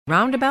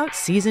Roundabout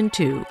Season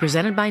 2,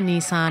 presented by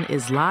Nissan,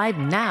 is live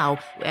now,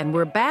 and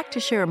we're back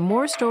to share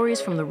more stories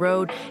from the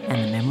road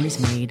and the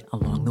memories made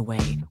along the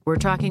way. We're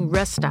talking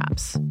rest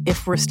stops,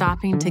 if we're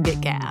stopping to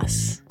get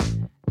gas.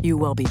 You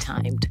will be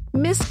timed.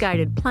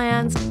 Misguided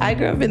plans. I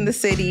grew up in the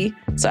city,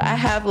 so I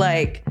have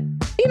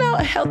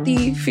a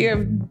healthy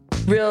fear of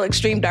real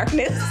extreme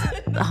darkness.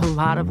 A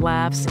lot of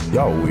laughs.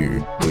 Y'all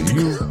weird, but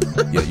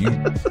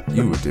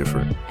you were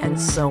different. And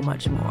so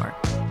much more.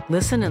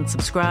 Listen and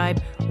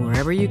subscribe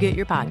wherever you get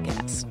your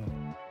podcasts.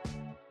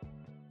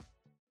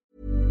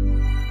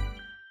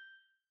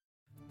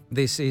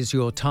 This is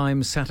your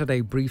Times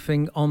Saturday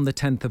briefing on the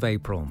 10th of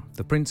April.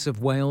 The Prince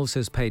of Wales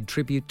has paid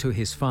tribute to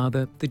his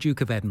father, the Duke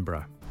of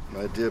Edinburgh.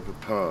 My dear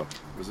Papa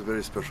was a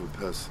very special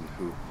person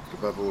who,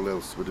 above all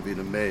else, would have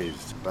been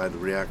amazed by the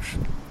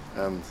reaction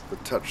and the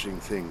touching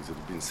things that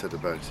have been said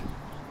about him.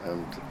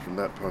 And from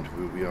that point of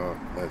view, we are,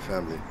 my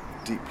family,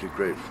 deeply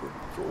grateful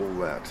for all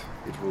that.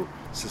 It will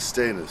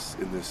sustain us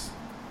in this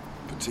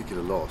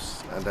particular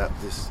loss and at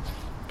this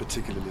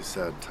particularly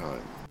sad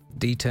time.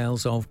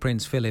 Details of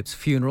Prince Philip's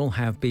funeral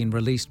have been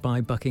released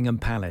by Buckingham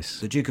Palace.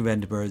 The Duke of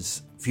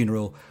Edinburgh's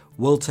funeral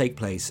will take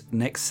place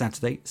next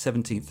Saturday,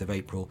 17th of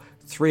April,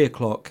 3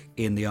 o'clock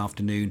in the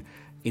afternoon,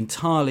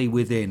 entirely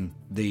within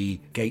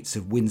the gates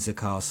of Windsor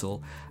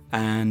Castle,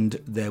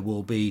 and there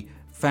will be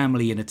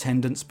family in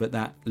attendance, but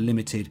that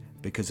limited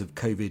because of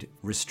COVID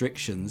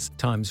restrictions.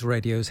 Times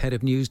Radio's head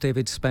of news,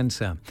 David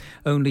Spencer.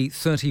 Only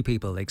 30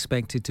 people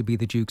expected to be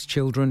the Duke's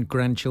children,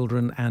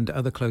 grandchildren and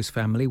other close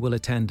family will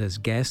attend as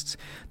guests.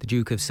 The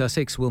Duke of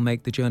Sussex will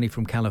make the journey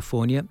from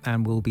California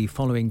and will be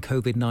following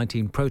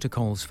COVID-19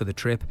 protocols for the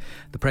trip.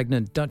 The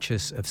pregnant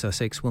Duchess of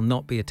Sussex will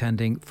not be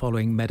attending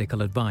following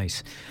medical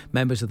advice.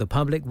 Members of the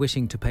public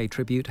wishing to pay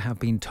tribute have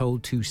been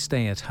told to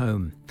stay at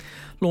home.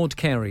 Lord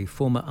Carey,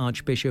 former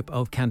Archbishop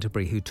of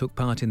Canterbury, who took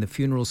part in the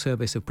funeral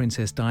service of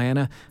Princess Diana,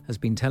 has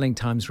been telling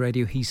Times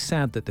Radio he's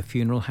sad that the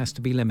funeral has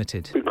to be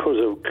limited. Because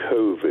of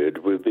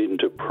COVID, we've been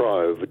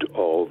deprived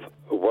of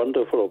a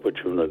wonderful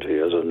opportunity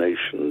as a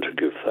nation to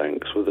give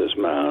thanks for this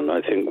man.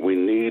 I think we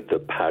need the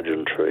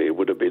pageantry. It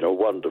would have been a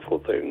wonderful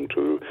thing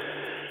to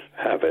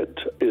have it.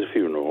 His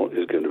funeral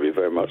is going to be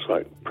very much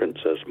like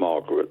Princess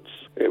Margaret's.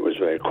 It was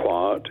very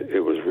quiet.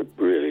 It was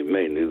really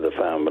mainly the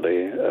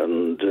family,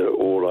 and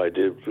all I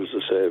did was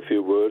to say a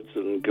few words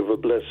and give a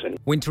blessing.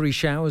 Wintry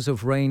showers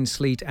of rain,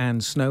 sleet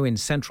and snow in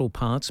central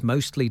parts,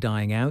 mostly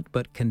dying out,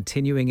 but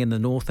continuing in the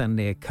north and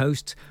near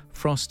coasts.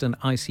 Frost and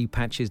icy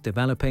patches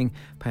developing,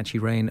 patchy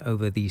rain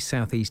over the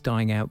southeast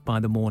dying out by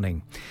the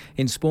morning.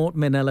 In sport,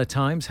 Minella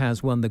Times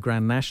has won the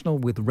Grand National,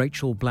 with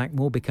Rachel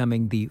Blackmore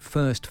becoming the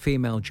first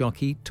female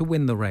jockey to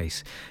win the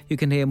race. You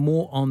can hear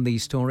more on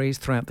these stories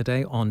throughout the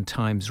day on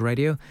Times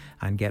Radio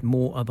and get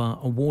more of our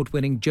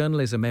award-winning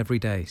journalism every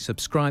day.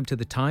 Subscribe to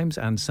The Times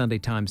and Sunday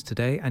Times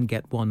today and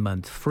get 1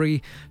 month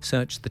free.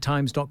 Search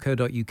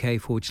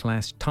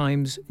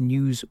thetimes.co.uk/Times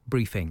News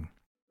Briefing.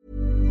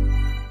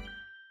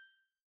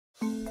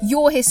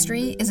 Your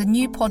History is a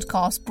new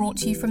podcast brought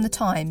to you from The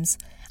Times,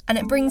 and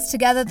it brings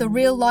together the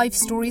real-life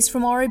stories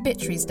from our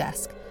obituaries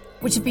desk,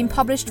 which have been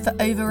published for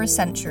over a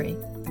century.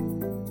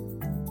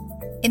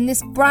 In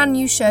this brand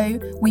new show,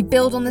 we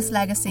build on this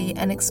legacy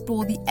and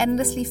explore the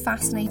endlessly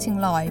fascinating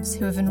lives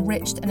who have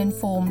enriched and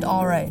informed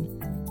our own.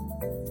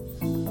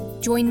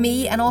 Join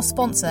me and our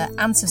sponsor,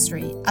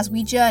 Ancestry, as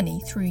we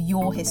journey through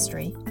your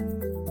history.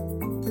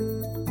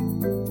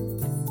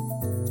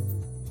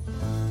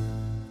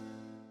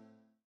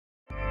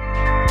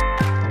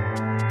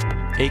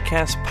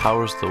 Acast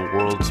powers the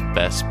world's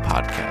best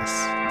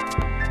podcasts.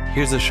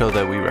 Here's a show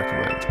that we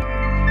recommend.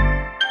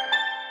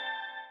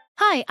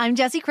 Hi, I'm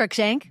Jessie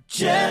Cruikshank.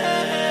 Jessie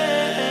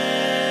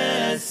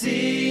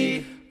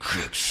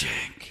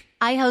Cruikshank.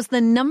 I host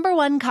the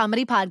 #1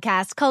 comedy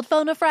podcast called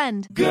Phone a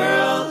Friend.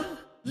 Girl,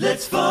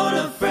 let's phone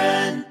a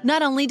friend.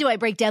 Not only do I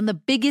break down the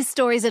biggest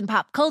stories in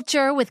pop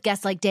culture with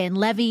guests like Dan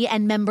Levy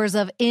and members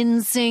of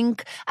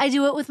NSYNC, I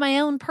do it with my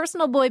own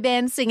personal boy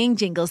band singing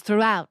jingles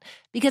throughout.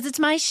 Because it's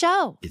my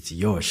show. It's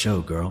your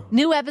show, girl.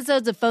 New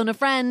episodes of Phone a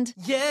Friend.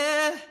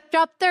 Yeah.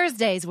 Drop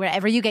Thursdays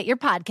wherever you get your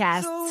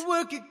podcasts. So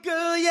work it,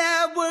 girl,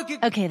 yeah, work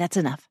it. Okay, that's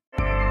enough.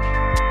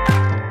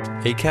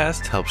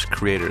 Acast helps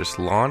creators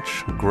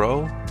launch,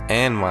 grow,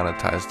 and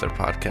monetize their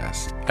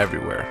podcasts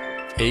everywhere.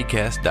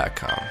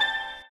 Acast.com.